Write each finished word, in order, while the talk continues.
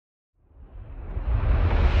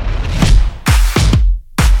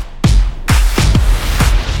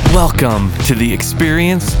Welcome to the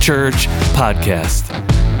Experience Church podcast.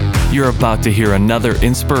 You're about to hear another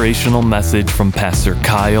inspirational message from Pastor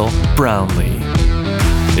Kyle Brownlee.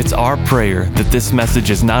 It's our prayer that this message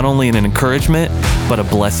is not only an encouragement, but a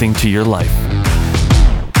blessing to your life.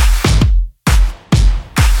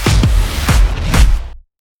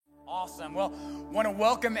 Awesome. Well, want to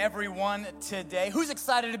welcome everyone today. Who's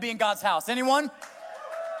excited to be in God's house? Anyone?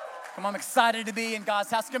 Come on, I'm excited to be in God's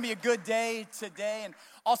house. It's going to be a good day today. And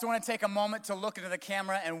also want to take a moment to look into the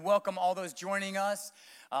camera and welcome all those joining us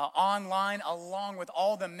online, along with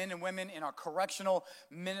all the men and women in our correctional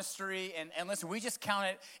ministry. And listen, we just count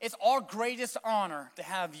it. It's our greatest honor to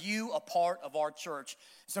have you a part of our church.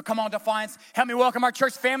 So come on, Defiance, help me welcome our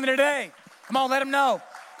church family today. Come on, let them know.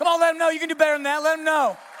 Come on, let them know. You can do better than that. Let them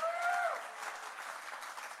know.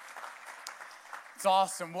 It's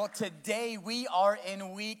awesome. Well, today we are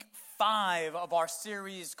in week 5 of our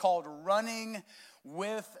series called Running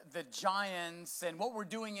with the Giants. And what we're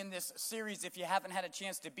doing in this series, if you haven't had a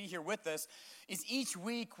chance to be here with us, is each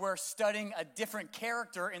week we're studying a different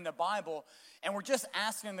character in the Bible, and we're just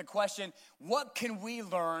asking the question, what can we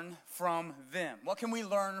learn from them? What can we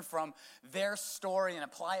learn from their story and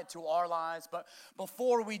apply it to our lives? But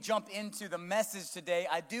before we jump into the message today,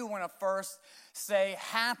 I do want to first say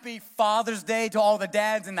happy Father's Day to all the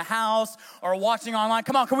dads in the house or watching online.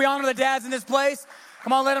 Come on, can we honor the dads in this place?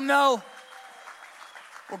 Come on, let them know.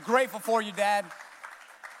 We're grateful for you, Dad.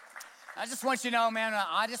 I just want you to know, man,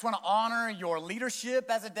 I just want to honor your leadership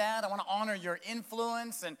as a dad. I want to honor your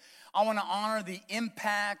influence, and I want to honor the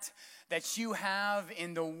impact that you have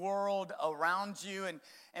in the world around you. And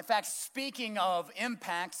in fact, speaking of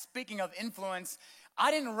impact, speaking of influence, I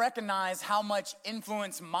didn't recognize how much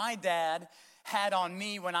influence my dad had on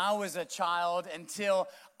me when I was a child until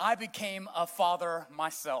I became a father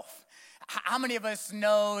myself. How many of us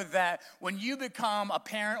know that when you become a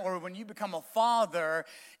parent or when you become a father,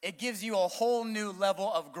 it gives you a whole new level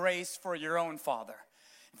of grace for your own father?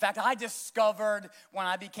 In fact, I discovered when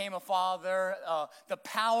I became a father the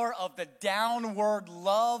power of the downward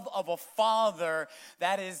love of a father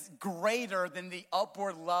that is greater than the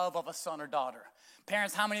upward love of a son or daughter.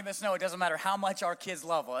 Parents, how many of us know it doesn't matter how much our kids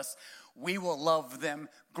love us, we will love them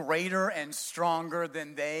greater and stronger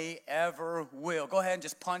than they ever will. Go ahead and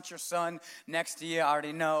just punch your son next to you. I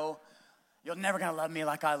already know. You're never going to love me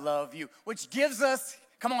like I love you. Which gives us,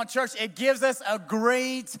 come on, church, it gives us a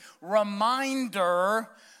great reminder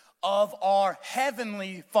of our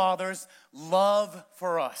Heavenly Father's love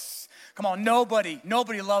for us. Come on, nobody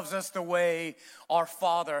loves us the way our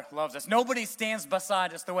Father loves us. Nobody stands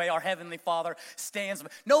beside us the way our Heavenly Father stands.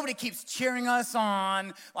 Nobody keeps cheering us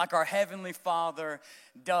on like our Heavenly Father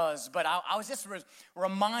does. But I was just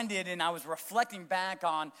reminded, and I was reflecting back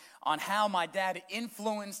on how my dad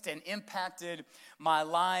influenced and impacted my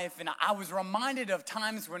life. And I was reminded of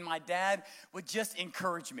times when my dad would just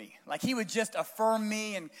encourage me. Like he would just affirm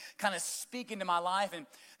me and kind of speak into my life. And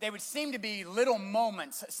they would seem to be little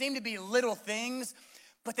moments, seem to be little things,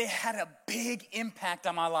 but they had a big impact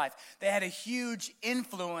on my life. They had a huge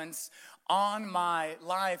influence on my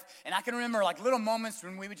life. And I can remember like little moments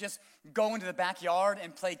when we would just go into the backyard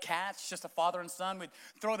and play catch, just a father and son. We'd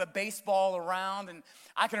throw the baseball around. And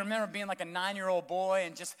I can remember being like a 9-year-old boy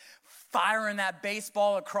and just firing that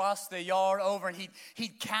baseball across the yard over, and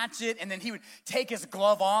he'd catch it, and then he would take his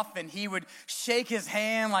glove off and he would shake his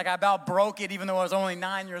hand like I about broke it even though I was only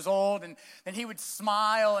 9 years old, and then he would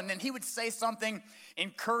smile, and then he would say something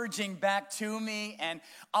encouraging back to me. And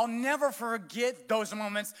I'll never forget those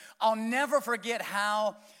moments. I'll never forget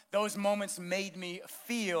how those moments made me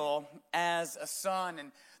feel as a son.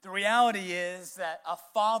 And the reality is that a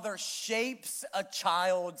father shapes a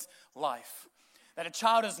child's life. That a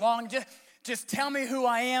child is longing, just tell me who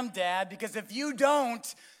I am, Dad, because if you don't,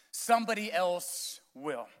 somebody else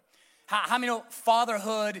will. How many know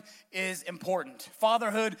fatherhood is important?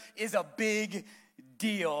 Fatherhood is a big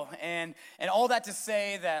deal. And all that to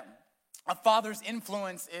say that a father's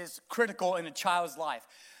influence is critical in a child's life.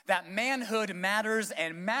 That manhood matters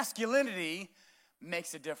and masculinity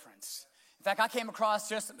makes a difference. In fact, I came across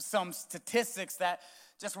just some statistics that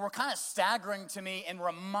just were kind of staggering to me and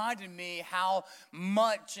reminded me how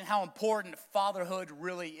much and how important fatherhood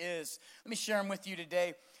really is. Let me share them with you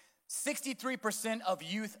today. 63% of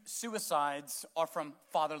youth suicides are from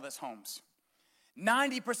fatherless homes.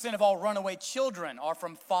 90% of all runaway children are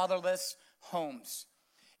from fatherless homes.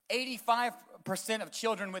 85% of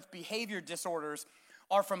children with behavior disorders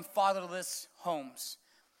are from fatherless homes.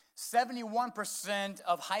 71%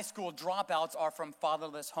 of high school dropouts are from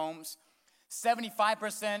fatherless homes.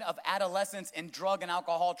 75% of adolescents in drug and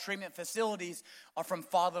alcohol treatment facilities are from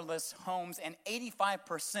fatherless homes, and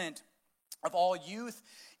 85% of all youth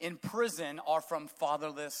in prison are from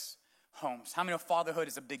fatherless homes. How many know fatherhood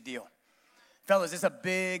is a big deal? Fellas, it's a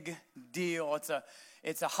big deal.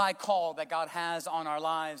 It's a high call that God has on our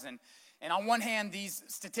lives. And on one hand, these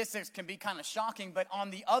statistics can be kind of shocking, but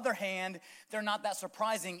on the other hand, they're not that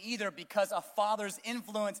surprising either, because a father's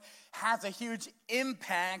influence has a huge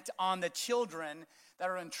impact on the children that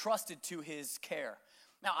are entrusted to his care.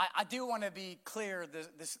 Now, I do want to be clear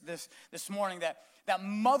this morning that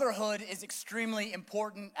motherhood is extremely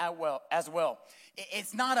important as well.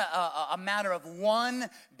 It's not a matter of one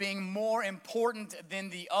being more important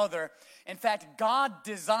than the other. In fact, God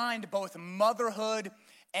designed both motherhood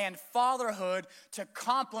and fatherhood to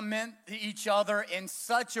complement each other in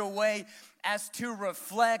such a way as to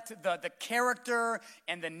reflect the character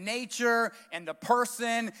and the nature and the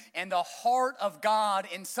person and the heart of God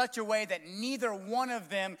in such a way that neither one of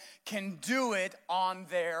them can do it on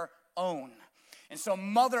their own. And so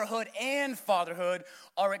motherhood and fatherhood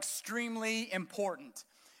are extremely important.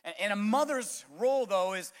 And a mother's role,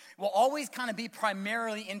 though, will always kind of be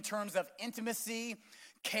primarily in terms of intimacy,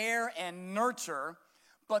 care, and nurture.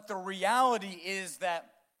 But the reality is that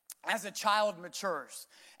as a child matures,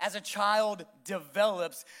 as a child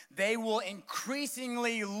develops, they will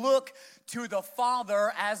increasingly look to the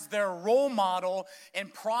father as their role model in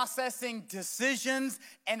processing decisions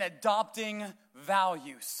and adopting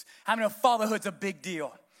values. How many know fatherhood's a big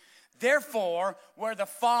deal? Therefore, where the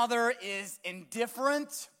father is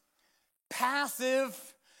indifferent,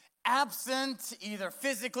 passive, absent, either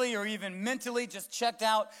physically or even mentally, just checked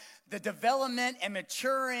out, the development and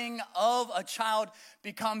maturing of a child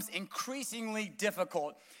becomes increasingly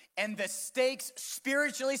difficult. And the stakes,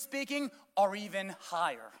 spiritually speaking, are even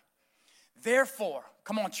higher. Therefore,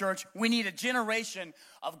 come on, church, we need a generation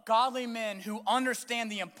of godly men who understand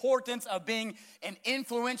the importance of being an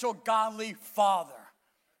influential, godly father.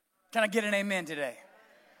 Can I get an amen today?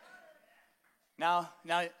 Now,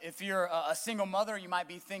 if you're a single mother, you might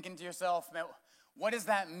be thinking to yourself, man, what does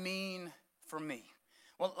that mean for me?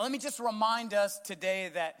 Well, let me just remind us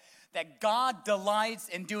today that God delights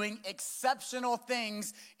in doing exceptional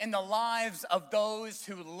things in the lives of those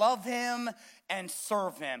who love him and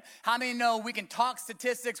serve him. How many know we can talk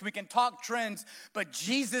statistics, we can talk trends, but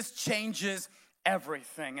Jesus changes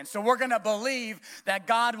everything. And so we're going to believe that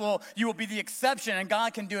you will be the exception, and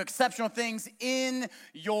God can do exceptional things in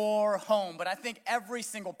your home. But I think every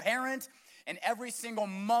single parent and every single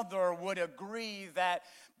mother would agree that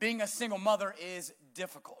being a single mother is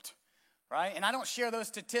difficult, right? And I don't share those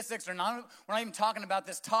statistics, we're not even talking about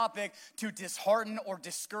this topic to dishearten or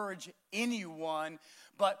discourage anyone,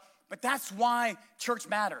 but that's why church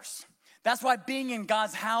matters. That's why being in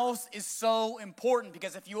God's house is so important,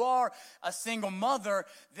 because if you are a single mother,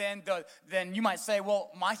 then you might say, well,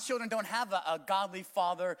 my children don't have a godly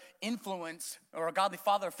father influence or a godly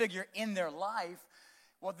father figure in their life.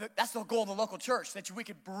 Well, that's the goal of the local church, that we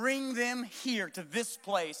could bring them here to this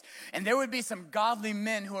place, and there would be some godly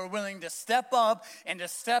men who are willing to step up and to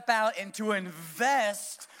step out and to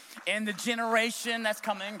invest in the generation that's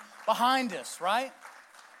coming behind us, right?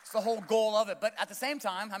 It's the whole goal of it. But at the same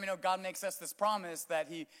time, how many know God makes us this promise that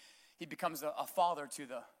he becomes a father to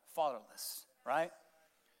the fatherless, right?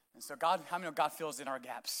 And so how many know God fills in our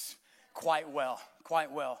gaps quite well.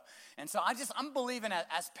 And so I'm believing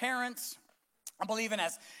as parents, I'm believing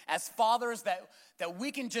as fathers that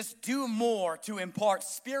we can just do more to impart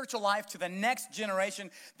spiritual life to the next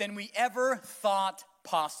generation than we ever thought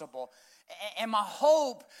possible. And my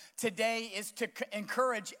hope today is to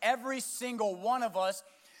encourage every single one of us,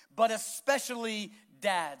 but especially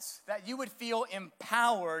dads, that you would feel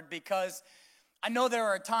empowered, because I know there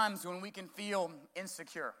are times when we can feel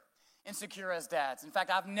insecure as dads. In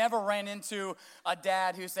fact, I've never ran into a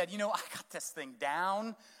dad who said, I got this thing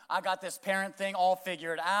down. I got this parent thing all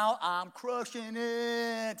figured out. I'm crushing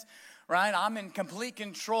it, right? I'm in complete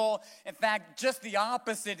control. In fact, just the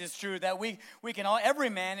opposite is true, that we can all, every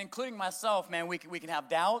man, including myself, man, we can have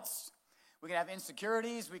doubts. We can have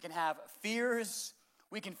insecurities. We can have fears.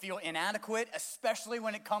 We can feel inadequate, especially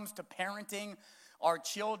when it comes to parenting our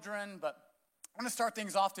children. But I'm going to start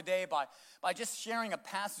things off today by just sharing a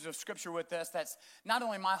passage of scripture with us that's not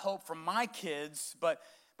only my hope for my kids, but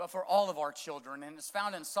for all of our children. And it's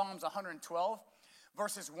found in Psalms 112,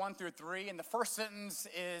 verses 1 through 3. And the first sentence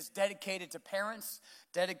is dedicated to parents,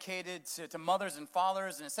 dedicated to mothers and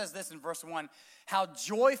fathers. And it says this in verse 1, "How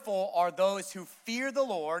joyful are those who fear the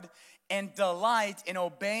Lord and delight in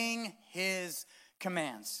obeying his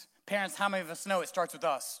commands." Parents, how many of us know it starts with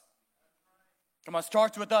us? Come on,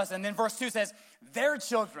 starts with us. And then verse 2 says, their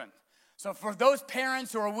children. So for those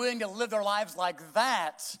parents who are willing to live their lives like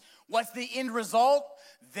that, what's the end result?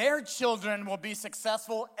 Their children will be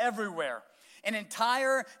successful everywhere. An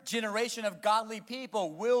entire generation of godly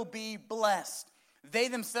people will be blessed. They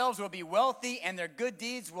themselves will be wealthy, and their good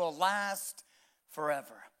deeds will last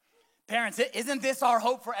forever. Parents, isn't this our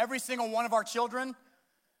hope for every single one of our children?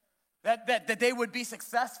 That they would be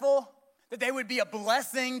successful, that they would be a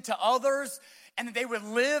blessing to others, and that they would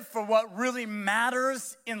live for what really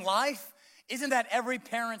matters in life? Isn't that every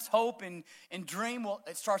parent's hope and dream? Well,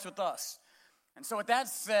 it starts with us. And so with that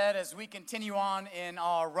said, as we continue on in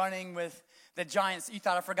our running with the Giants, you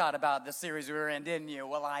thought I forgot about the series we were in, didn't you?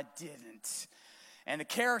 Well, I didn't. And the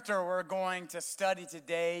character we're going to study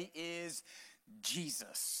today is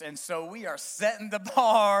Jesus. And so we are setting the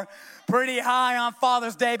bar pretty high on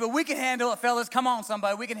Father's Day, but we can handle it, fellas. Come on,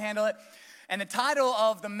 somebody, we can handle it. And the title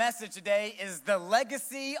of the message today is The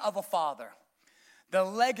Legacy of a Father. The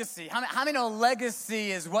legacy. How many know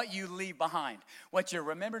legacy is what you leave behind? What you're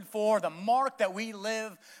remembered for, the mark that we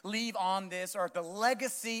leave on this earth, the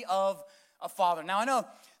legacy of a father. Now, I know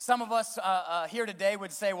some of us here today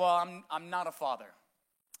would say, well, I'm not a father.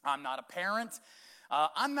 I'm not a parent.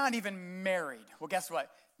 I'm not even married. Well, guess what?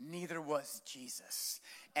 Neither was Jesus.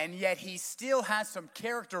 And yet he still has some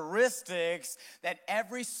characteristics that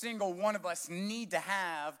every single one of us need to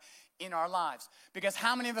have in our lives. Because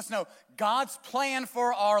how many of us know God's plan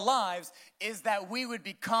for our lives is that we would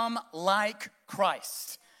become like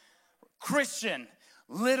Christ? Christian,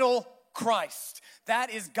 little Christ. That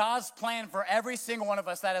is God's plan for every single one of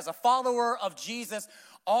us. That as a follower of Jesus,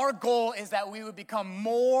 our goal is that we would become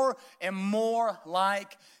more and more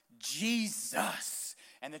like Jesus.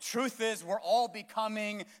 And the truth is, we're all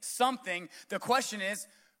becoming something. The question is,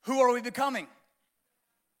 who are we becoming?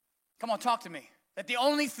 Come on, talk to me. That the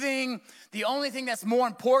only thing that's more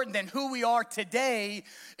important than who we are today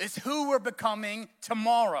is who we're becoming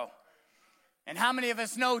tomorrow. And how many of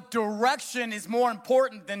us know direction is more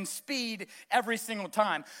important than speed every single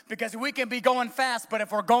time? Because we can be going fast, but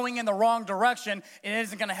if we're going in the wrong direction, it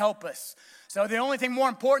isn't going to help us. So the only thing more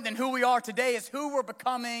important than who we are today is who we're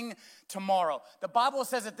becoming tomorrow. The Bible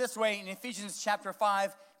says it this way in Ephesians chapter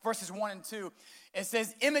 5, verses 1 and 2. It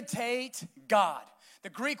says, imitate God. The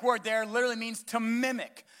Greek word there literally means to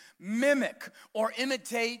mimic or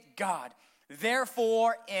imitate God.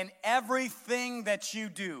 Therefore, in everything that you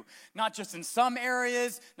do, not just in some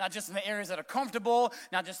areas, not just in the areas that are comfortable,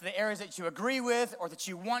 not just in the areas that you agree with or that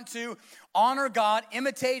you want to, honor God,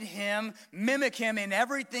 imitate him, mimic him in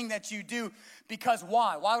everything that you do. Because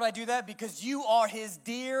why? Why would I do that? Because you are his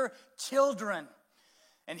dear children.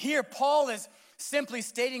 And here Paul is simply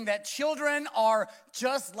stating that children are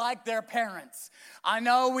just like their parents. I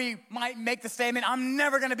know we might make the statement, I'm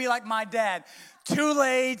never going to be like my dad. Too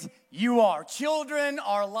late, you are. Children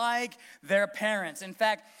are like their parents. In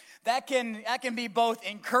fact, that can be both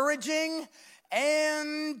encouraging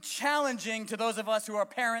and challenging to those of us who are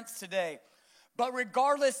parents today. But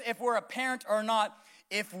regardless if we're a parent or not,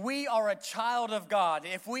 if we are a child of God,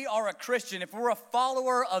 if we are a Christian, if we're a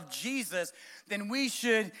follower of Jesus, then we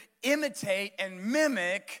should imitate and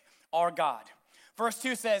mimic our God. Verse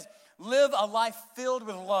 2 says, live a life filled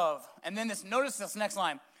with love. And then notice this next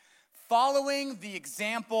line, following the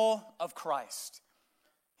example of Christ.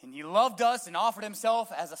 And he loved us and offered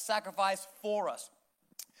himself as a sacrifice for us.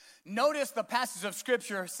 Notice the passage of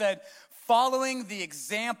scripture said, following the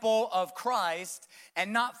example of Christ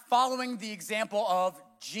and not following the example of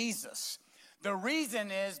Jesus. The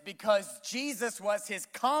reason is because Jesus was his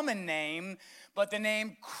common name, but the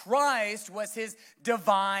name Christ was his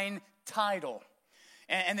divine title.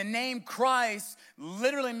 And the name Christ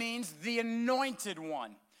literally means the anointed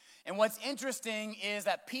one. And what's interesting is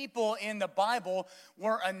that people in the Bible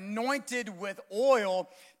were anointed with oil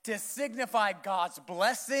to signify God's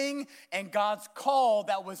blessing and God's call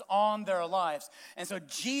that was on their lives. And so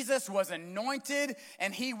Jesus was anointed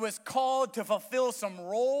and he was called to fulfill some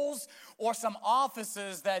roles or some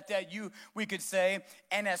offices that we could say.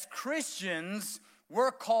 And as Christians,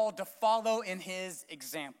 we're called to follow in his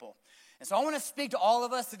example. And so I want to speak to all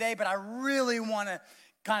of us today, but I really want to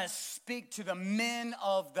kind of speak to the men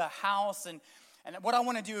of the house. And what I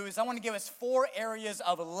want to do is I want to give us 4 areas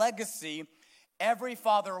of legacy every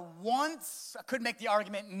father wants, I could make the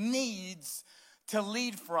argument, needs to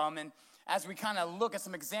lead from. And as we kind of look at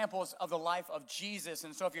some examples of the life of Jesus.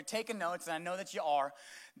 And so if you're taking notes, and I know that you are,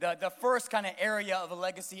 the first kind of area of a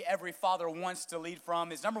legacy every father wants to lead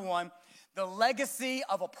from is, number 1, the legacy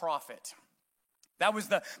of a prophet. That was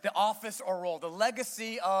the office or role, the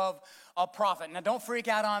legacy of a prophet. Now, don't freak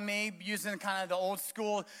out on me using kind of the old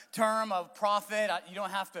school term of prophet. You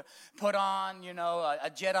don't have to put on, a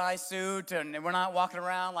Jedi suit, and we're not walking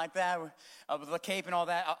around like that with the cape and all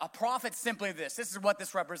that. A prophet's simply this. This is what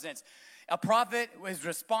this represents. A prophet was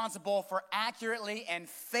responsible for accurately and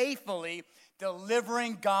faithfully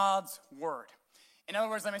delivering God's word. In other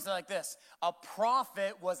words, let me say it like this. A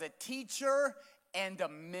prophet was a teacher and a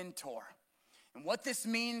mentor. And what this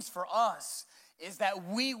means for us is that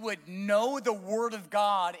we would know the word of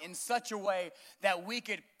God in such a way that we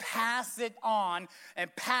could pass it on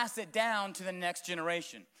and pass it down to the next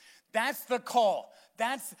generation. That's the call.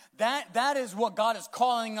 That is what God is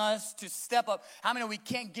calling us to step up. How many know we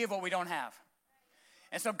can't give what we don't have?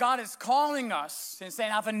 And so God is calling us and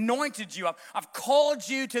saying, I've anointed you. I've called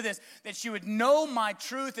you to this, that you would know my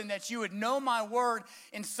truth and that you would know my word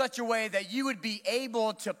in such a way that you would be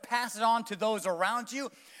able to pass it on to those around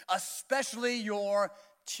you, especially your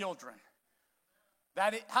children.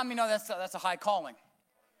 How many know that's a high calling?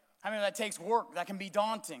 How many know that takes work? That can be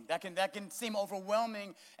daunting. That can seem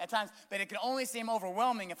overwhelming at times, but it can only seem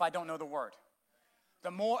overwhelming if I don't know the word.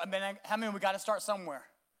 How many we got to start somewhere?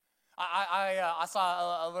 I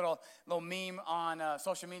saw a little meme on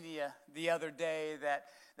social media the other day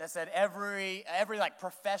that said every like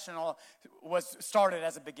professional was started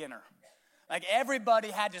as a beginner. Like everybody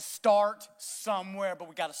had to start somewhere, but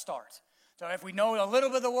we got to start. So if we know a little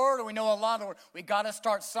bit of the word or we know a lot of the word, we got to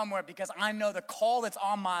start somewhere, because I know the call that's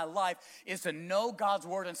on my life is to know God's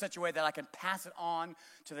word in such a way that I can pass it on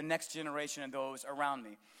to the next generation and those around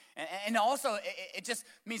me. And also, it just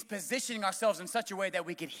means positioning ourselves in such a way that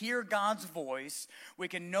we could hear God's voice, we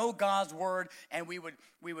can know God's word, and we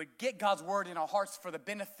would get God's word in our hearts for the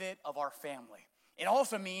benefit of our family. It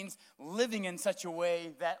also means living in such a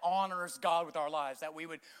way that honors God with our lives, that we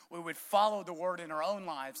would follow the word in our own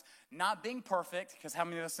lives, not being perfect, because how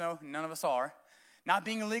many of us know? None of us are. Not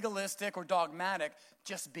being legalistic or dogmatic,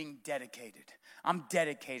 just being dedicated. I'm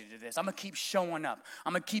dedicated to this. I'm going to keep showing up.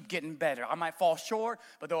 I'm going to keep getting better. I might fall short,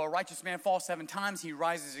 but though a righteous man falls 7 times, he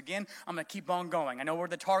rises again. I'm going to keep on going. I know where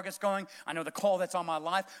the target's going. I know the call that's on my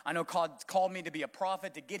life. I know God called me to be a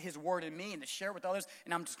prophet, to get his word in me and to share it with others,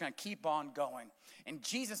 and I'm just going to keep on going. And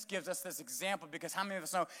Jesus gives us this example because how many of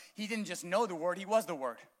us know he didn't just know the word, he was the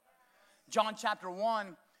word. John chapter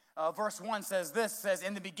 1, verse 1 says,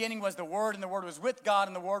 in the beginning was the word, and the word was with God,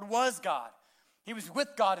 and the word was God. He was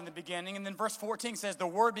with God in the beginning. And then verse 14 says, the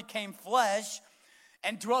word became flesh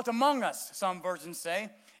and dwelt among us, some versions say,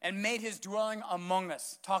 and made his dwelling among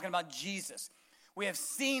us, talking about Jesus. We have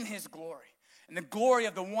seen his glory, and the glory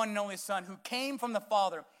of the one and only Son who came from the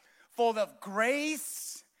Father, full of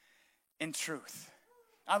grace and truth.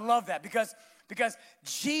 I love that because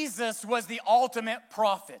Jesus was the ultimate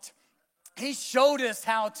prophet. He showed us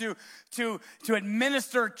how to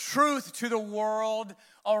administer truth to the world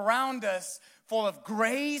around us, full of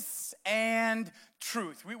grace and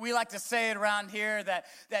truth. We like to say it around here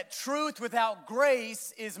that truth without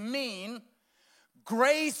grace is mean.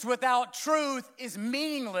 Grace without truth is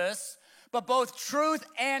meaningless, but both truth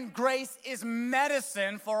and grace is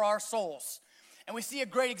medicine for our souls. And we see a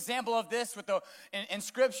great example of this in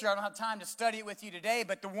Scripture. I don't have time to study it with you today,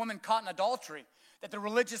 but the woman caught in adultery, that the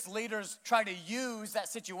religious leaders try to use that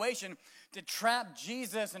situation to trap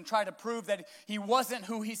Jesus and try to prove that he wasn't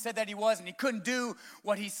who he said that he was, and he couldn't do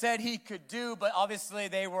what he said he could do, but obviously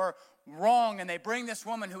they were wrong. And they bring this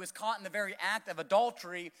woman who is caught in the very act of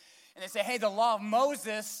adultery, and they say, hey, the law of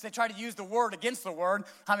Moses, they try to use the word against the word.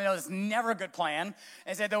 How many know it's never a good plan?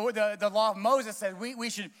 And say the law of Moses said we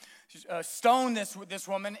should stone this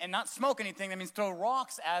woman and not smoke anything. That means throw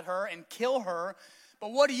rocks at her and kill her.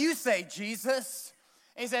 But what do you say, Jesus?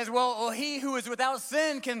 And he says, well, he who is without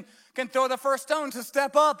sin can throw the first stone, to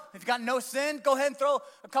step up. If you've got no sin, go ahead and throw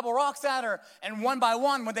a couple rocks at her. And one by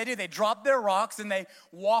one, what they do, they dropped their rocks and they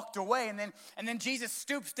walked away. And then Jesus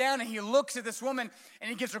stoops down and he looks at this woman and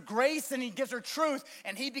he gives her grace and he gives her truth.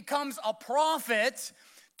 And he becomes a prophet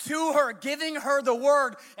to her, giving her the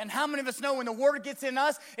word. And how many of us know when the word gets in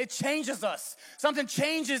us, it changes us? Something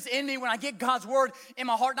changes in me when I get God's word in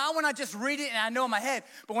my heart. Not when I just read it and I know in my head,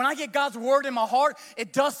 but when I get God's word in my heart,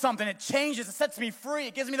 it does something. It changes. It sets me free.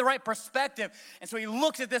 It gives me the right perspective. And so he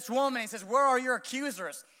looks at this woman and he says, where are your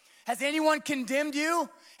accusers? Has anyone condemned you?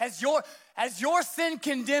 Has your sin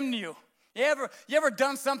condemned you? You ever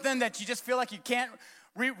done something that you just feel like you can't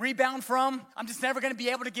rebound from? I'm just never going to be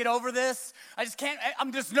able to get over this. I just can't.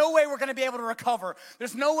 There's no way we're going to be able to recover.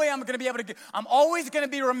 There's no way I'm going to be able to I'm always going to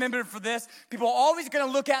be remembered for this. People are always going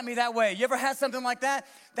to look at me that way. You ever had something like that?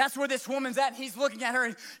 That's where this woman's at. He's looking at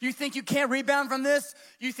her. You think you can't rebound from this?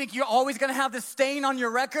 You think you're always going to have this stain on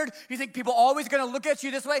your record? You think people are always going to look at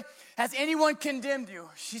you this way? Has anyone condemned you?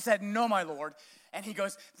 She said, no, my Lord. And he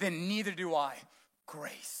goes, then neither do I.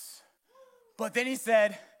 Grace. But then he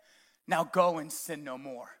said, now go and sin no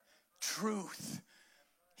more. Truth.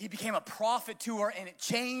 He became a prophet to her, and it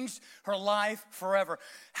changed her life forever.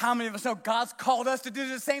 How many of us know God's called us to do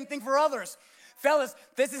the same thing for others? Fellas,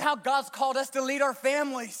 this is how God's called us to lead our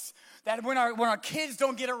families. That when our kids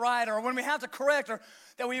don't get it right, or when we have to correct, or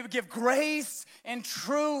that we would give grace and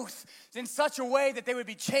truth in such a way that they would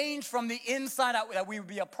be changed from the inside out, that we would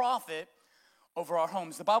be a prophet over our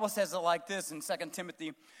homes. The Bible says it like this in 2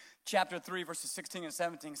 Timothy chapter 3, verses 16 and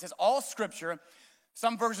 17. It says, all scripture,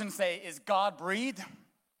 some versions say, is God-breathed.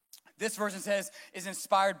 This version says, is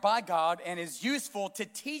inspired by God and is useful to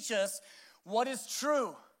teach us what is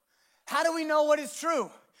true. How do we know what is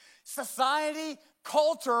true? Society,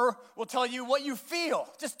 culture will tell you what you feel.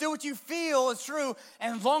 Just do what you feel is true.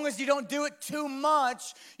 And as long as you don't do it too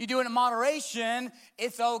much, you do it in moderation,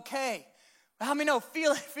 it's okay. How many know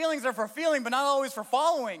feelings are for feeling, but not always for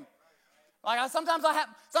following? Like sometimes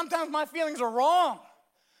my feelings are wrong.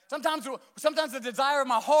 Sometimes the desire of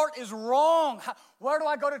my heart is wrong. Where do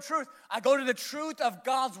I go to truth? I go to the truth of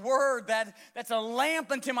God's word that's a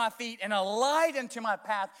lamp unto my feet and a light unto my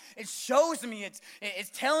path. It shows me, it's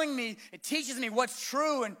telling me, it teaches me what's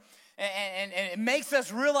true, and it makes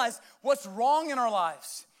us realize what's wrong in our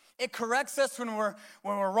lives. It corrects us when we're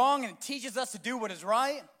wrong, and it teaches us to do what is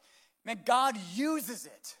right. Man, God uses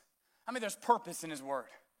it. I mean, there's purpose in his word.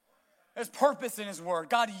 There's purpose in his word.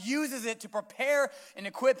 God uses it to prepare and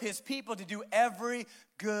equip his people to do every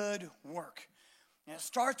good work. And it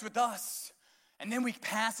starts with us. And then we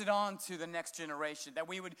pass it on to the next generation, that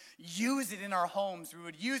we would use it in our homes. We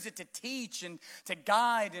would use it to teach and to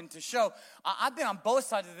guide and to show. I've been on both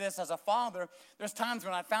sides of this as a father. There's times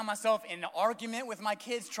when I found myself in an argument with my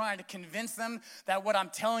kids, trying to convince them that what I'm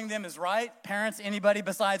telling them is right. Parents, anybody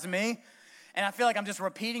besides me? And I feel like I'm just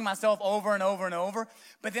repeating myself over and over and over.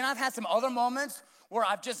 But then I've had some other moments where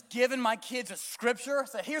I've just given my kids a scripture.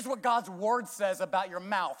 So here's what God's word says about your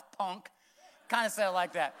mouth, punk. Kind of say it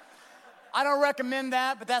like that. I don't recommend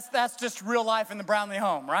that, but that's just real life in the Brownlee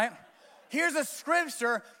home, right? Here's a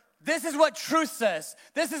scripture. This is what truth says.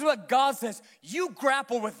 This is what God says. You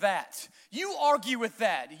grapple with that. You argue with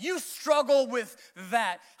that. You struggle with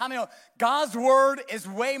that. How many know God's word is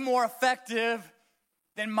way more effective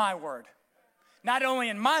than my word? Not only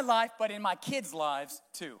in my life, but in my kids' lives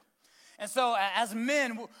too. And so as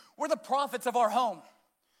men, we're the prophets of our home.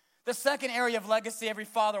 The second area of legacy every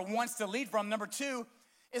father wants to lead from, number 2,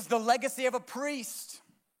 is the legacy of a priest.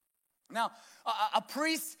 Now, a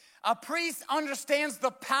priest understands the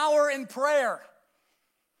power in prayer.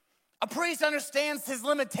 A priest understands his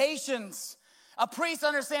limitations. A priest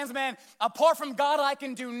understands, man, apart from God, I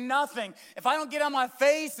can do nothing. If I don't get on my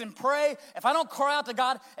face and pray, if I don't cry out to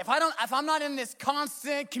God, if I'm not in this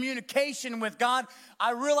constant communication with God,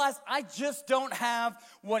 I realize I just don't have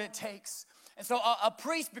what it takes. And so a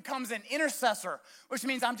priest becomes an intercessor, which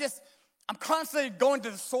means I'm constantly going to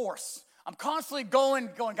the source. I'm constantly going,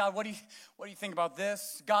 God, what do you think about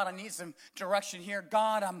this? God, I need some direction here.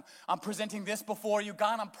 God, I'm presenting this before you.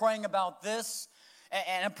 God, I'm praying about this.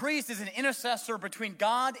 And a priest is an intercessor between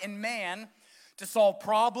God and man to solve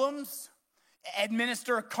problems,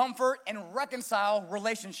 administer comfort, and reconcile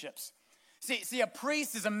relationships. See, a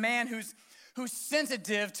priest is a man who's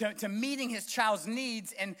sensitive to meeting his child's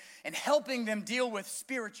needs and helping them deal with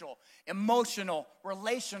spiritual, emotional,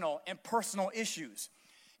 relational, and personal issues.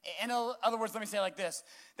 In other words, let me say it like this,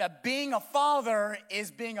 that being a father is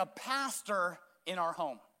being a pastor in our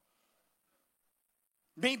home.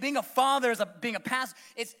 Being a father is being a pastor.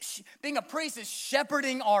 Being a priest is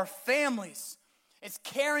shepherding our families. It's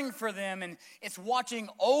caring for them, and it's watching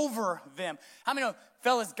over them. How many know,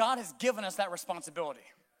 fellas, God has given us that responsibility.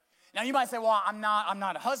 Now, you might say, well, I'm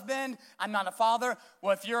not a husband. I'm not a father.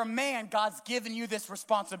 Well, if you're a man, God's given you this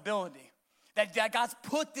responsibility. That God's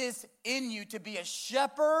put this in you to be a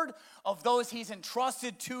shepherd of those he's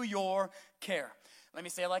entrusted to your care. Let me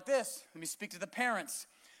say it like this. Let me speak to the parents.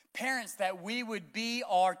 Parents, that we would be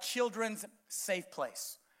our children's safe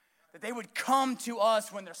place. That they would come to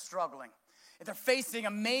us when they're struggling. if they're facing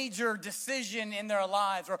a major decision in their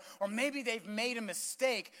lives, or maybe they've made a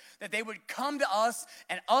mistake, that they would come to us,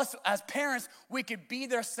 and us as parents, we could be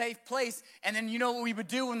their safe place. And then you know what we would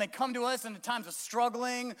do when they come to us in the times of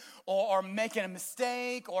struggling or making a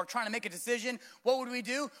mistake or trying to make a decision? What would we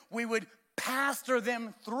do? We would pastor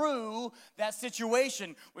them through that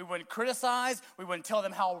situation. We wouldn't criticize. We wouldn't tell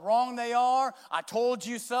them how wrong they are. I told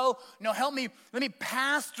you so. No, let me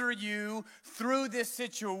pastor you through this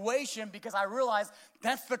situation, because I realize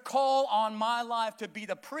that's the call on my life, to be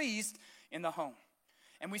the priest in the home.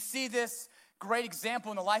 And we see this great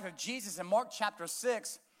example in the life of Jesus in Mark chapter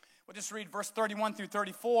 6. We'll just read verse 31 through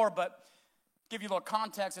 34, but give you a little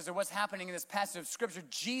context as to what's happening in this passage of Scripture.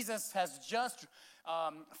 Jesus has just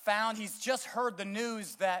he's just heard the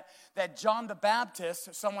news that John the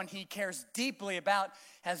Baptist, someone he cares deeply about,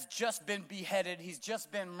 has just been beheaded. He's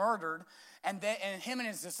just been murdered. And him and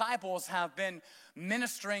his disciples have been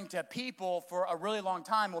ministering to people for a really long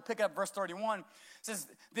time. We'll pick up verse 31. It says,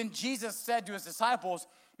 then Jesus said to his disciples,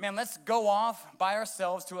 man, let's go off by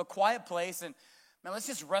ourselves to a quiet place, and man, let's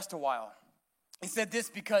just rest a while. He said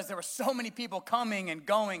this because there were so many people coming and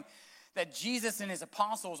going that Jesus and his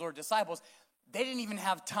apostles or disciples, they didn't even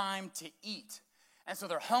have time to eat. And so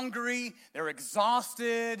they're hungry, they're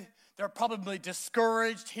exhausted, they're probably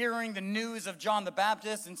discouraged hearing the news of John the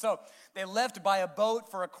Baptist. And so they left by a boat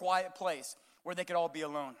for a quiet place where they could all be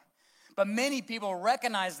alone. But many people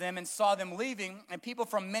recognized them and saw them leaving, and people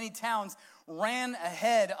from many towns ran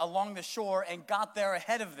ahead along the shore and got there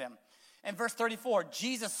ahead of them. In verse 34,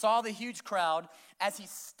 Jesus saw the huge crowd as he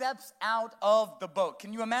steps out of the boat.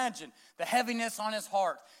 Can you imagine the heaviness on his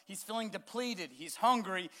heart? He's feeling depleted. He's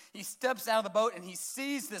hungry. He steps out of the boat and he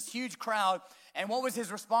sees this huge crowd. And what was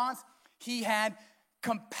his response? He had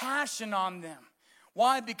compassion on them.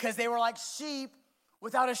 Why? Because they were like sheep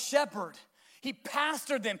without a shepherd. He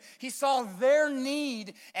pastored them. He saw their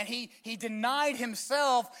need, and he denied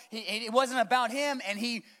himself. It wasn't about him, and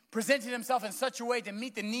he presented himself in such a way to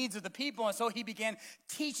meet the needs of the people, and so he began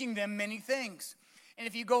teaching them many things. And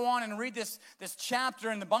if you go on and read this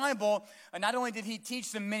chapter in the Bible, not only did he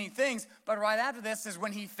teach them many things, but right after this is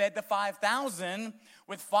when he fed the 5,000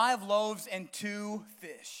 with 5 loaves and 2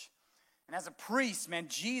 fish. And as a priest, man,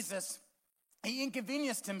 Jesus, he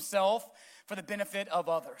inconvenienced himself for the benefit of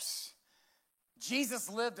others. Jesus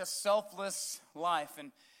lived a selfless life.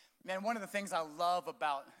 And man, one of the things I love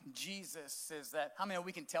about Jesus is that, how many of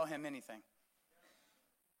we can tell him anything?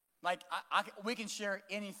 Like, we can share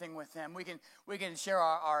anything with him. We can share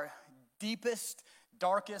our deepest,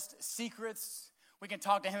 darkest secrets. We can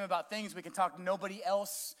talk to him about things we can talk to nobody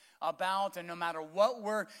else about. And no matter what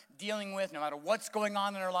we're dealing with, no matter what's going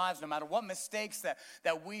on in our lives, no matter what mistakes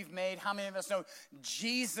that we've made, how many of us know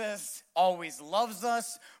Jesus always loves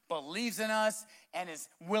us, believes in us, and is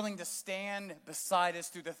willing to stand beside us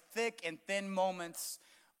through the thick and thin moments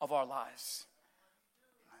of our lives.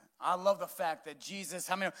 I love the fact that Jesus,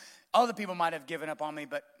 how many other people might have given up on me,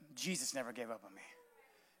 but Jesus never gave up on me.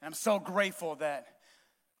 And I'm so grateful that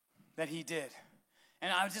he did.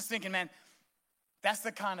 And I was just thinking, man, that's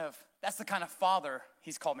the kind of father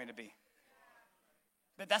he's called me to be.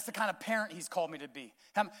 That's the kind of parent he's called me to be.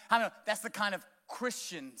 That's the kind of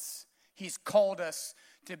Christians he's called us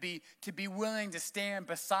to be willing to stand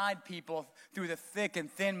beside people through the thick and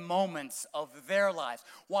thin moments of their lives.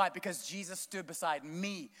 Why? Because Jesus stood beside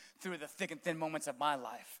me through the thick and thin moments of my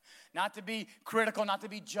life. Not to be critical, not to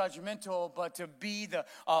be judgmental, but to be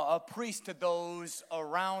a priest to those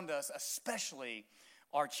around us, especially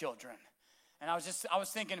our children. And I was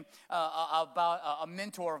thinking about a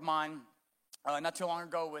mentor of mine not too long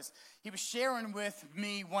ago. He was sharing with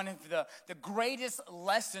me one of the greatest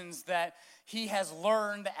lessons that he has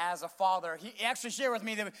learned as a father. He actually shared with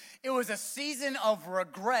me that it was a season of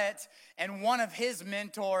regret, and one of his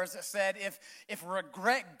mentors said, if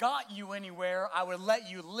regret got you anywhere, I would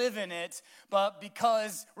let you live in it, but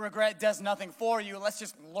because regret does nothing for you, let's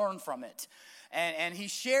just learn from it. And he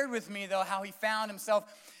shared with me, though, how he found himself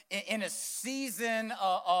in a season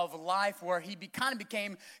of life where he kind of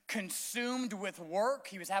became consumed with work.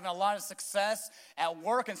 He was having a lot of success at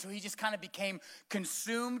work, and so he just kind of became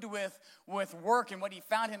consumed with work. And what he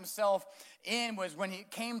found himself in was when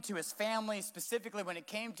it came to his family, specifically when it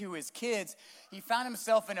came to his kids, he found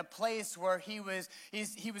himself in a place where he was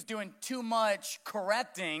doing too much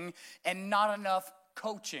correcting and not enough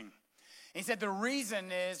coaching. He said the reason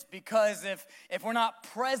is because if we're not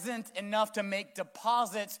present enough to make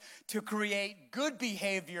deposits to create good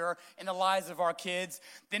behavior in the lives of our kids,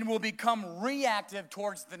 then we'll become reactive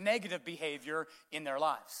towards the negative behavior in their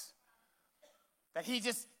lives. That he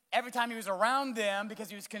every time he was around them, because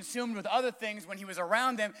he was consumed with other things, when he was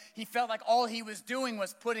around them, he felt like all he was doing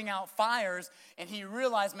was putting out fires. And he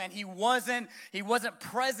realized, man, he wasn't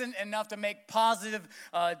present enough to make positive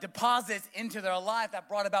deposits into their life that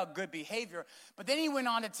brought about good behavior. But then he went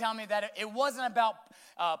on to tell me that it wasn't about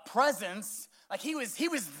presence. Like he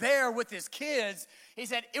was there with his kids. He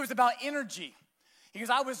said it was about energy. Because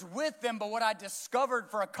I was with them, but what I discovered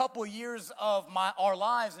for a couple years of our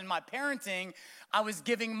lives and my parenting, I was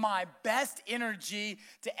giving my best energy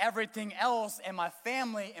to everything else, and my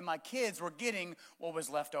family and my kids were getting what was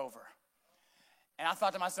left over. And I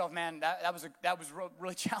thought to myself, man, that was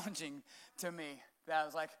really challenging to me. That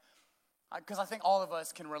was like, because I think all of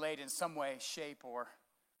us can relate in some way, shape, or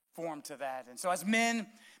form to that. And so as men,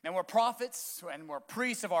 man, we're prophets and we're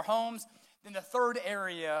priests of our homes. Then the third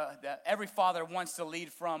area that every father wants to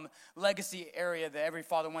lead from, legacy area that every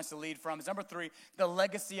father wants to lead from, is number 3, the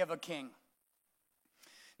legacy of a king.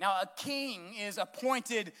 Now, a king is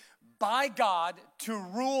appointed by God to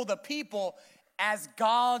rule the people as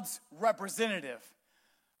God's representative.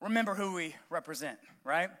 Remember who we represent,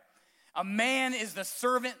 right? A man is the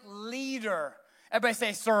servant leader. Everybody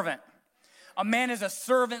say servant. A man is a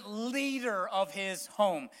servant leader of his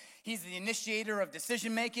home. He's the initiator of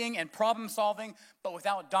decision-making and problem-solving, but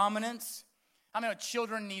without dominance. I mean,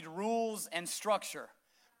 children need rules and structure,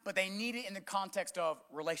 but they need it in the context of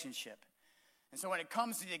relationship. And so when it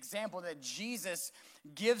comes to the example that Jesus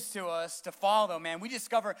gives to us to follow, man, we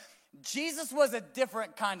discover Jesus was a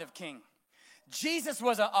different kind of king. Jesus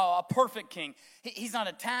was a perfect king. He's not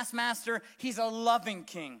a taskmaster. He's a loving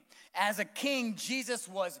king. As a king, Jesus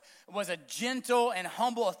was a gentle and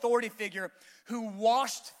humble authority figure who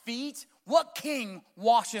washed feet. What king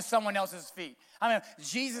washes someone else's feet? I mean,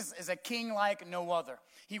 Jesus is a king like no other.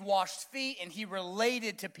 He washed feet and he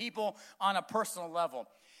related to people on a personal level.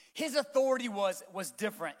 His authority was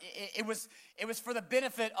different. It was for the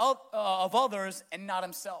benefit of others and not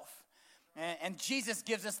himself. And Jesus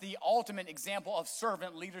gives us the ultimate example of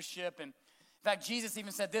servant leadership. And in fact, Jesus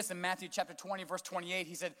even said this in Matthew chapter 20, verse 28.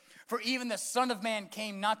 He said, "For even the Son of Man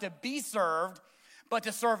came not to be served, but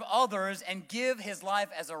to serve others and give his life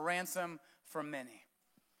as a ransom for many."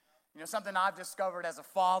 You know, something I've discovered as a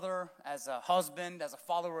father, as a husband, as a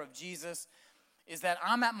follower of Jesus, is that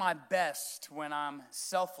I'm at my best when I'm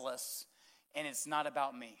selfless and it's not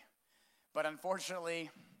about me. But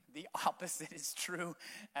unfortunately, the opposite is true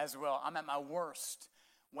as well. I'm at my worst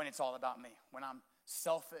when it's all about me, when I'm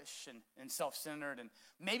selfish and self-centered. And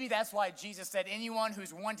maybe that's why Jesus said, anyone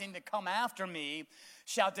who's wanting to come after me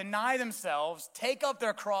shall deny themselves, take up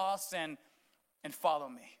their cross, and follow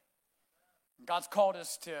me. God's called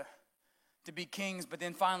us to be kings. But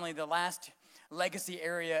then finally, the last legacy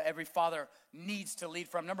area every father needs to lead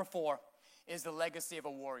from, number 4, is the legacy of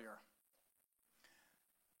a warrior.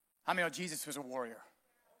 How many know Jesus was a warrior?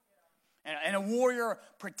 And a warrior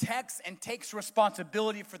protects and takes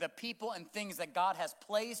responsibility for the people and things that God has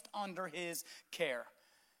placed under his care.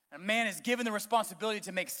 A man is given the responsibility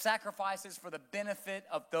to make sacrifices for the benefit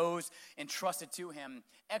of those entrusted to him.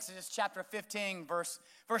 Exodus chapter 15, verse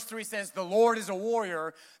 3 says, "The Lord is a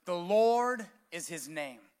warrior, the Lord is his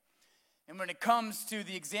name." And when it comes to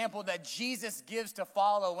the example that Jesus gives to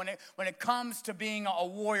follow, when it comes to being a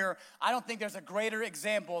warrior, I don't think there's a greater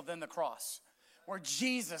example than the cross, where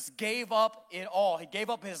Jesus gave up it all. He gave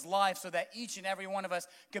up his life so that each and every one of us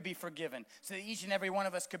could be forgiven, so that each and every one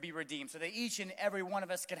of us could be redeemed, so that each and every one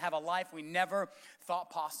of us could have a life we never thought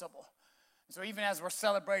possible. So even as we're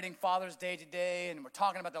celebrating Father's Day today and we're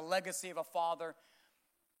talking about the legacy of a father,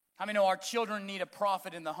 how many know our children need a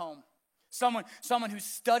prophet in the home? Someone who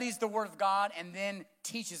studies the Word of God and then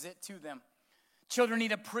teaches it to them. Children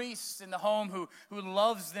need a priest in the home who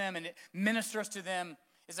loves them and ministers to them,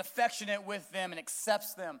 is affectionate with them and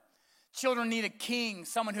accepts them. Children need a king,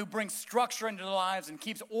 someone who brings structure into their lives and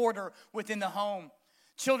keeps order within the home.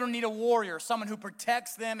 Children need a warrior, someone who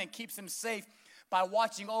protects them and keeps them safe by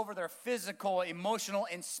watching over their physical, emotional,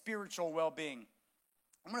 and spiritual well-being.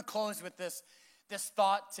 I'm going to close with this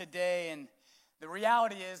thought today, and the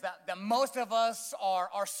reality is that most of us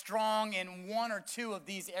are strong in one or two of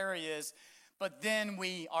these areas, but then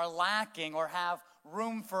we are lacking or have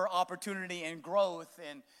room for opportunity and growth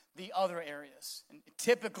in the other areas. And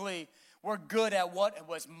typically, we're good at what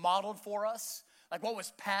was modeled for us, like what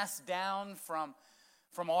was passed down from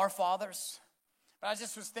our fathers. But I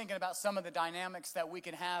just was thinking about some of the dynamics that we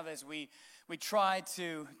can have as we try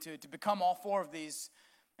to become all 4 of these.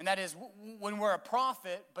 And that is, when we're a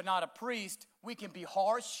prophet but not a priest, we can be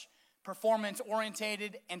harsh,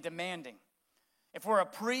 performance-orientated, and demanding. If we're a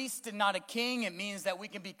priest and not a king, it means that we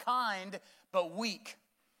can be kind but weak.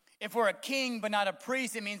 If we're a king but not a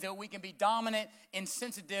priest, it means that we can be dominant,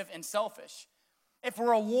 insensitive, and selfish. If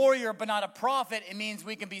we're a warrior but not a prophet, it means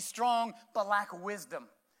we can be strong but lack wisdom.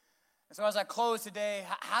 And so as I close today,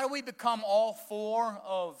 how do we become all four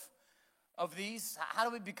of these? How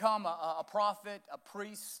do we become a prophet, a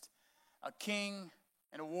priest, a king,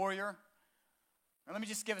 and a warrior? And let me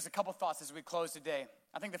just give us a couple thoughts as we close today.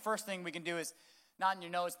 I think the first thing we can do is, not in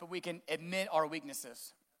your notes, but we can admit our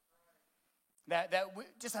weaknesses. That we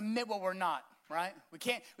just admit what we're not, right?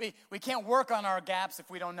 We can't work on our gaps if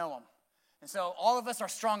we don't know them. And so all of us are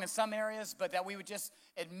strong in some areas, but that we would just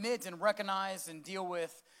admit and recognize and deal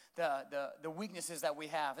with the weaknesses that we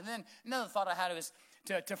have. And then another thought I had was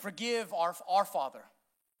to forgive our father.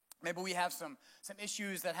 Maybe we have some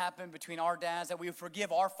issues that happen between our dads, that we would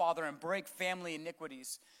forgive our father and break family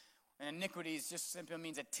iniquities. And iniquities just simply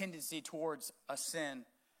means a tendency towards a sin.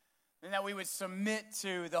 And that we would submit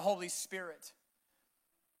to the Holy Spirit.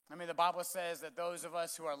 I mean, the Bible says that those of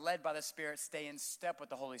us who are led by the Spirit stay in step with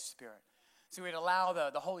the Holy Spirit. So we'd allow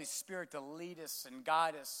the Holy Spirit to lead us and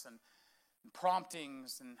guide us and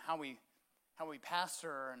promptings and how we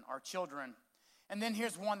pastor and our children. And then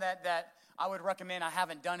here's one that I would recommend. I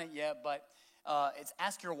haven't done it yet, but it's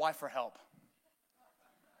ask your wife for help.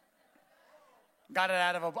 Got it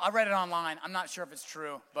I read it online. I'm not sure if it's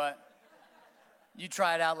true, but you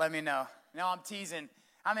try it out, let me know. No, I'm teasing.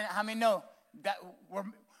 How many know that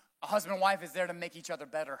a husband and wife is there to make each other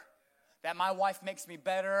better? That my wife makes me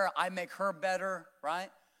better, I make her better, right?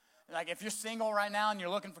 Like if you're single right now and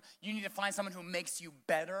you need to find someone who makes you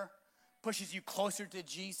better, pushes you closer to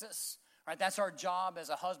Jesus, right? That's our job as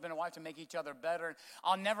a husband and wife, to make each other better.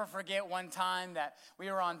 I'll never forget one time that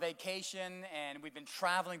we were on vacation and we'd been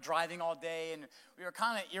driving all day, and we were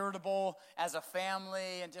kind of irritable as a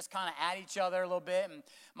family and just kind of at each other a little bit. And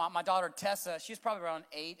my daughter Tessa, she was probably around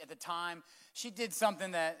 8 at the time. She did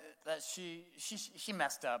something that she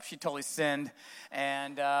messed up. She totally sinned,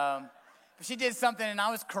 and she did something, and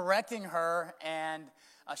I was correcting her, and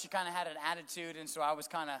she kind of had an attitude, and so I was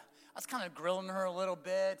kind of grilling her a little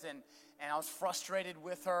bit, and I was frustrated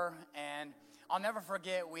with her. And I'll never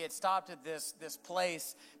forget, we had stopped at this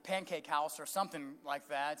place, Pancake House or something like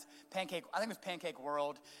that. I think it was Pancake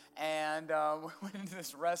World. And we went into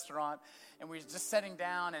this restaurant, and we were just sitting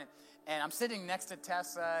down, and I'm sitting next to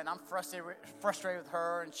Tessa, and I'm frustrated with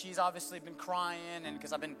her, and she's obviously been crying, and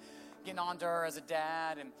because I've been getting on to her as a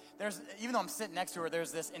dad. And even though I'm sitting next to her,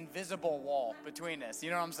 there's this invisible wall between us. You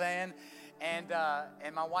know what I'm saying? And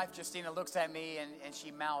my wife, Justina, looks at me, and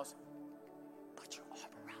she mouths, "Put your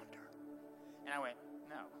arm around her." And I went,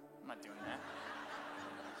 "No, I'm not doing that.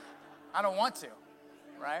 I don't want to,"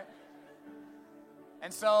 right?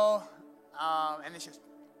 And so, and then she goes,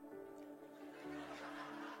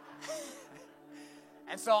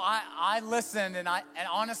 and so I listened, and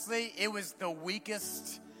honestly, it was the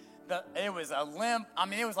weakest. It was a limp. I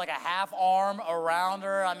mean, it was like a half arm around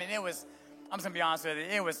her. I mean, I'm just going to be honest with you,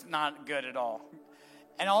 it was not good at all.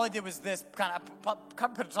 And all I did was this, kind of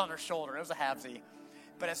put it on her shoulder. It was a halvesy.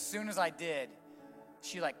 But as soon as I did,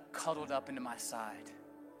 she like cuddled up into my side.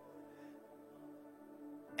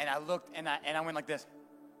 And I looked, and I went like this.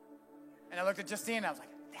 And I looked at Justine, and I was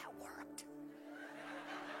like, that worked.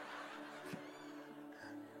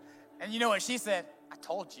 And you know what she said? "I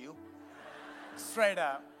told you." Straight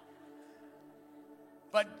up.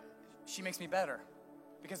 But she makes me better.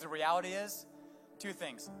 Because the reality is, 2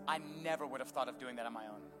 things. I never would have thought of doing that on my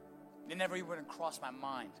own. It never even would have crossed my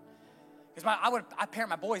mind. Because I parent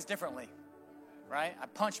my boys differently, right? I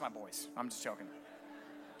punch my boys. I'm just joking.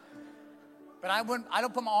 But I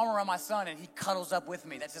don't put my arm around my son and he cuddles up with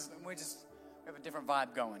me. We have a different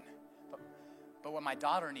vibe going. But what my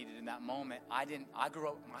daughter needed in that moment, I grew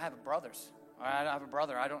up, I have brothers. I have a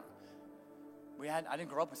brother. I didn't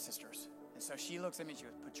grow up with sisters. And so she looks at me and she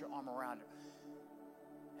goes, "Put your arm around her."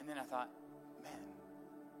 And then I thought,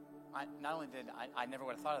 man, not only did I never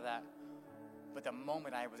would have thought of that, but the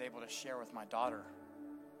moment I was able to share with my daughter,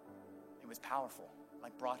 it was powerful.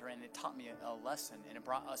 Like brought her in, it taught me a lesson, and it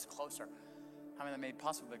brought us closer. How many that made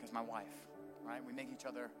possible? Because my wife, right? We make each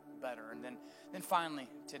other better. And then finally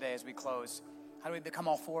today, as we close, how do we become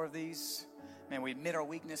all 4 of these? Man, we admit our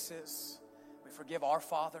weaknesses. We forgive our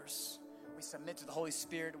fathers. We submit to the Holy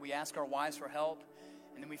Spirit. We ask our wives for help.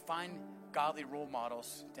 And then we find godly role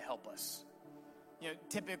models to help us. You know,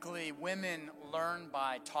 typically women learn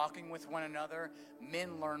by talking with one another.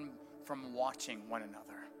 Men learn from watching one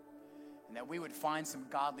another. And that we would find some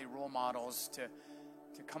godly role models to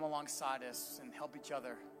come alongside us and help each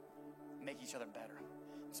other, make each other better.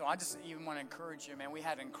 So I just even want to encourage you, man. We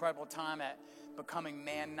had an incredible time at Becoming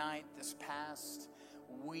Man Night this past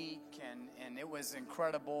week, and it was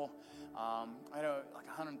incredible. I had like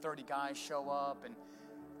 130 guys show up, and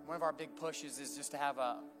one of our big pushes is just to have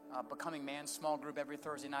a Becoming Man small group every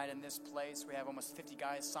Thursday night in this place. We have almost 50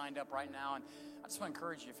 guys signed up right now, and I just want to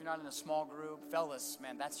encourage you, if you're not in a small group, fellas,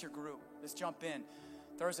 man, that's your group. Let's jump in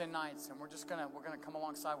Thursday nights, and we're gonna come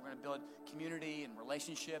alongside. We're gonna build community and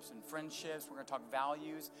relationships and friendships. We're gonna talk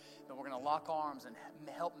values, but we're gonna lock arms and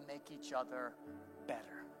help make each other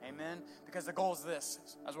better. Amen? Because the goal is this,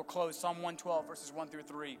 as we'll close, Psalm 112, verses 1 through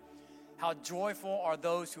 3. How joyful are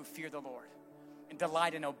those who fear the Lord and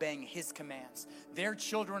delight in obeying his commands. Their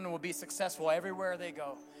children will be successful everywhere they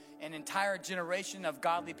go. An entire generation of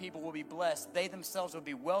godly people will be blessed. They themselves will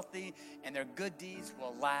be wealthy, and their good deeds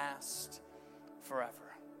will last forever.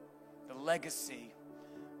 The legacy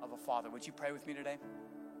of a father. Would you pray with me today?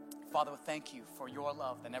 Father, thank you for your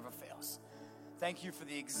love that never fails. Thank you for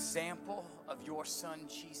the example of your son,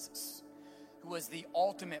 Jesus, who was the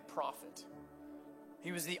ultimate prophet.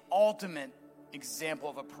 He was the ultimate example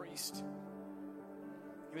of a priest.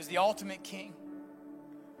 He was the ultimate king.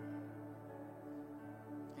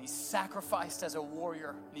 And he sacrificed as a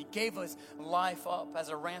warrior, and he gave his life up as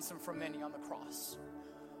a ransom for many on the cross.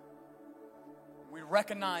 We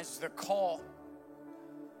recognize the call,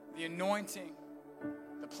 the anointing,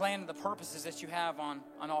 the plan, and the purposes that you have on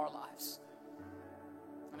our lives.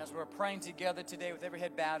 And as we're praying together today with every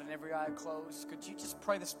head bowed and every eye closed, could you just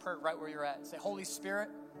pray this prayer right where you're at? Say, Holy Spirit,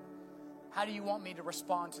 how do you want me to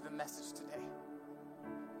respond to the message today?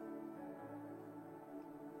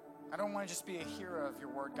 I don't want to just be a hearer of your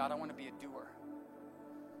word, God. I want to be a doer.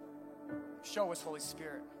 Show us, Holy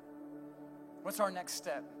Spirit. What's our next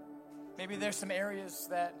step? Maybe there's some areas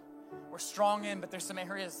that we're strong in, but there's some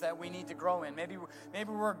areas that we need to grow in. Maybe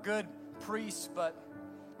we're good priests, but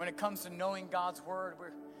when it comes to knowing God's word,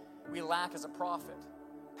 we lack as a prophet,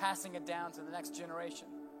 passing it down to the next generation.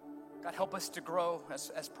 God, help us to grow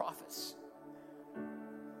as prophets.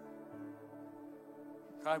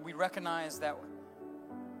 God, we recognize that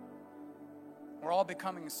we're all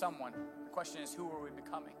becoming someone. The question is, who are we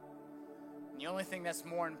becoming? And the only thing that's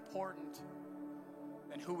more important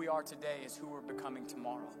than who we are today is who we're becoming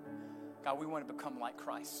tomorrow. God, we want to become like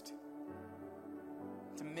Christ,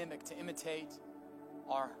 to mimic, to imitate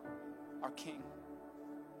our King.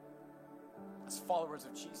 As followers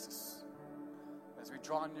of Jesus, as we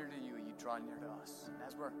draw near to you, you draw near to us. And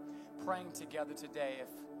as we're praying together today,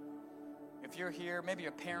 if you're here, maybe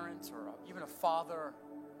a parent or even a father,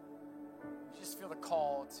 you just feel the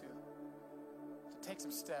call to take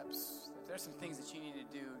some steps. If there's some things that you need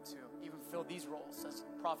to do to even fill these roles as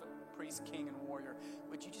prophet, priest, king, and warrior,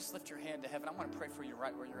 would you just lift your hand to heaven? I want to pray for you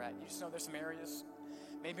right where you're at. You just know there's some areas,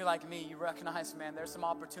 maybe like me, you recognize, man, there's some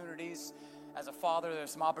opportunities as a father,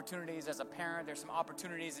 there's some opportunities as a parent, there's some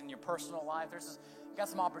opportunities in your personal life, you got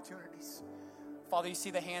some opportunities. Father, you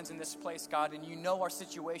see the hands in this place, God, and you know our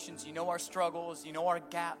situations, you know our struggles, you know our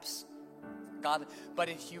gaps, God, but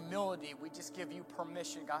in humility, we just give you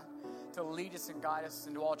permission, God, to lead us and guide us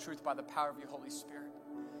into all truth by the power of your Holy Spirit.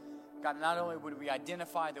 God, not only would we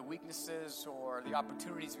identify the weaknesses or the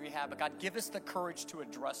opportunities we have, but God, give us the courage to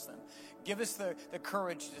address them. Give us the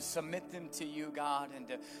courage to submit them to you, God, and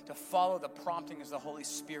to follow the promptings of the Holy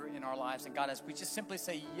Spirit in our lives. And God, as we just simply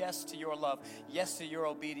say yes to your love, yes to your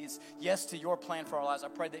obedience, yes to your plan for our lives, I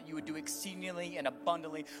pray that you would do exceedingly and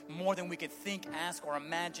abundantly more than we could think, ask, or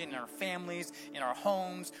imagine in our families, in our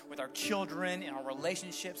homes, with our children, in our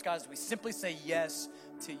relationships. God, as we simply say yes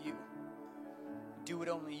to you. Do what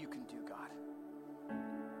only you can do, God.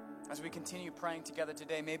 As we continue praying together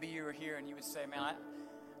today, maybe you are here and you would say, man,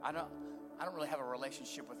 I don't really have a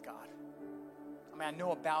relationship with God. I mean, I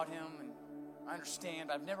know about him and I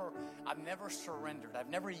understand. I've never surrendered. I've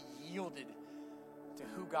never yielded to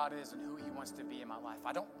who God is and who he wants to be in my life.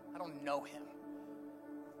 I don't know him.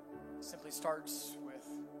 It simply starts with,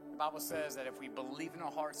 the Bible says that if we believe in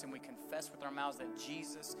our hearts and we confess with our mouths that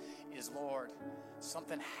Jesus is Lord,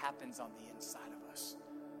 something happens on the inside of us.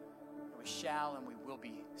 We shall and we will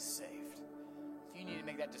be saved. If you need to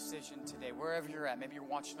make that decision today, wherever you're at, maybe you're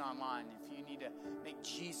watching online, if you need to make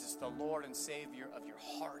Jesus the Lord and Savior of your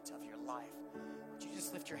heart, of your life, would you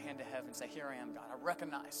just lift your hand to heaven and say, here I am, God. I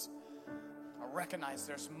recognize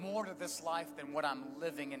there's more to this life than what I'm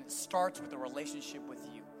living, and it starts with a relationship with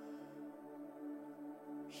you.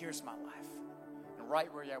 Here's my life. And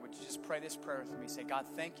right where you're at, would you just pray this prayer with me? Say, God,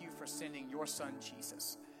 thank you for sending your son,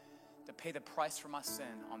 Jesus, to pay the price for my sin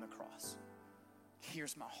on the cross.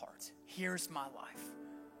 Here's my heart. Here's my life.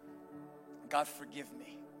 God, forgive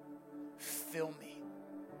me. Fill me.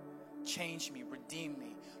 Change me. Redeem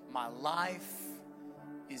me. My life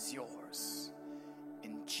is yours.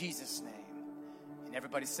 In Jesus' name. And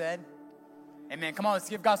everybody said, amen. Come on, let's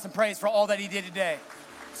give God some praise for all that he did today.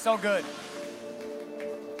 So good.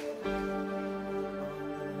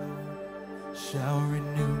 Shall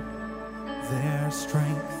renew their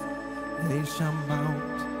strength. They shall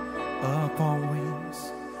mount up on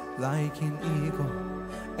wings like an eagle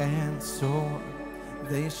and soar.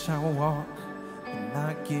 They shall walk and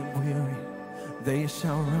not get weary. They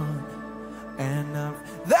shall run and not.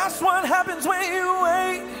 That's what happens when you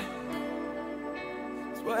wait.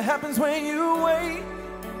 That's what happens when you wait.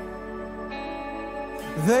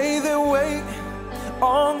 They that wait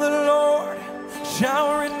on the Lord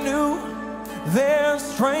shall renew their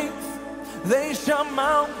strength. They shall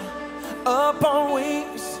mount up on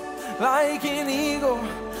wings like an eagle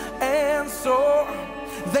and soar.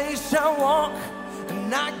 They shall walk and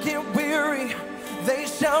not get weary. They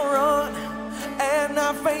shall run and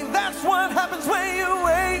not faint. That's what happens when you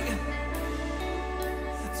wait.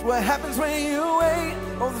 That's what happens when you wait.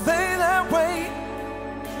 Oh, they that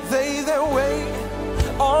wait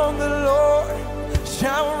on the Lord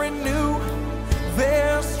shall renew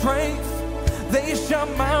their strength. They shall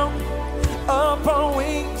mount up on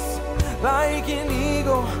wings like an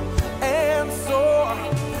eagle and soar.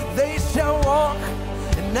 They shall walk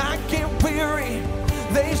and not get weary.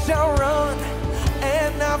 They shall run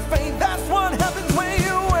and not faint. That's what happens when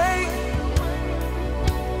you wait.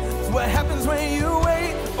 That's what happens when you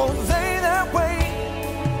wait. Oh, they that wait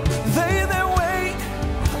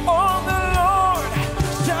on the Lord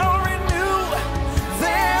shall renew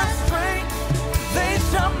their strength. They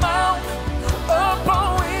shall mount up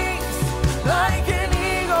on wings like an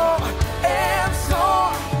eagle and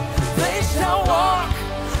soar. They shall walk,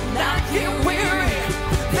 not get weary.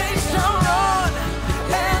 They shall run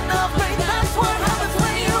and not faint. That's what happens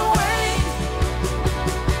when you wait.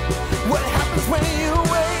 What happens when you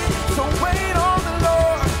wait? So wait on the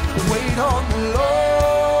Lord. Wait on the Lord.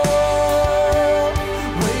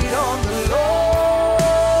 Wait on the Lord.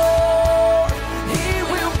 He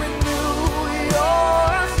will renew your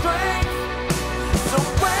strength. So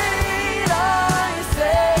wait, I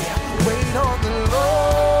say, wait on the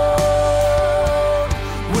Lord.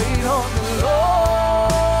 Wait on the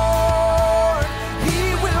Lord. He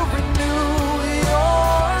will renew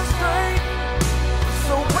your strength.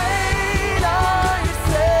 So wait, I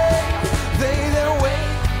say, they that wait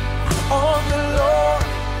on the Lord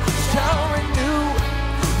shall renew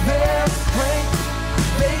their strength.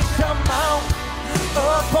 They shall mount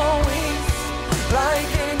up on wings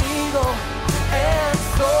like an eagle and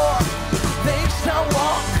soar. They shall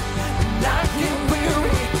walk and not get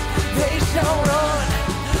weary. They shall run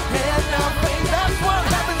and not faint. That's what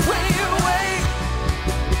happens when you wait.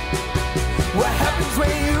 What happens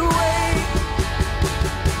when you wait?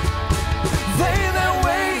 They that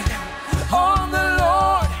wait on the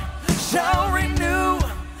Lord shall renew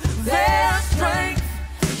their strength.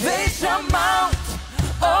 They shall mount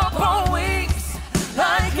up on wings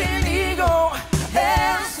like an eagle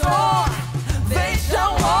and soar. They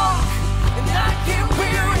shall walk and not get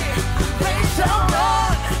weary. They shall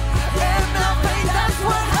run and not faint. That's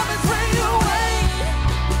what happens when you wait.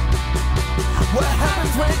 What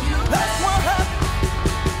happens when you? That's what happens.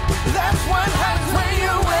 That's what happens when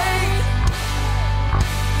you wait.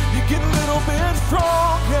 You get a little bit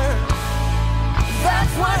stronger.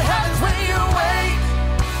 That's what happens when you wait.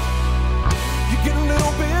 You get a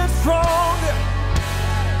little bit stronger.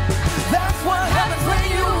 That's what happens when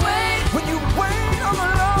you wait. When you wait on the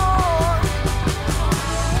Lord.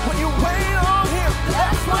 When you wait on Him.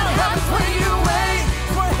 That's what happens when you wait.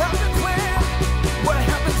 What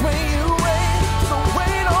happens when you wait. So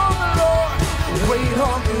wait on the Lord. Wait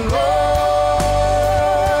on the Lord.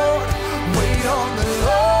 Wait on the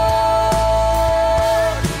Lord.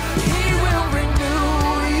 He will renew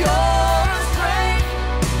your strength.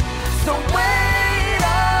 So wait,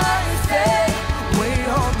 I say, wait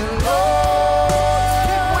on the Lord.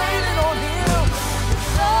 Keep waiting on Him.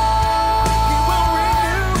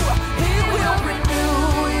 He will renew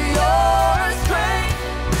your strength.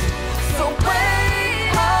 So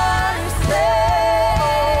wait, I say,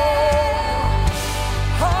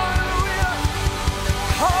 hallelujah,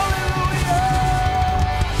 hallelujah.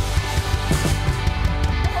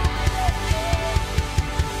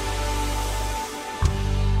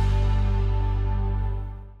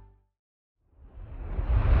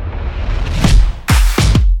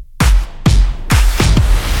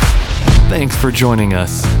 Thanks for joining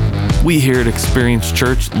us. We here at Experience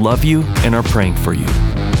Church love you and are praying for you.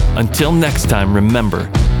 Until next time, remember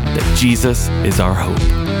that Jesus is our hope.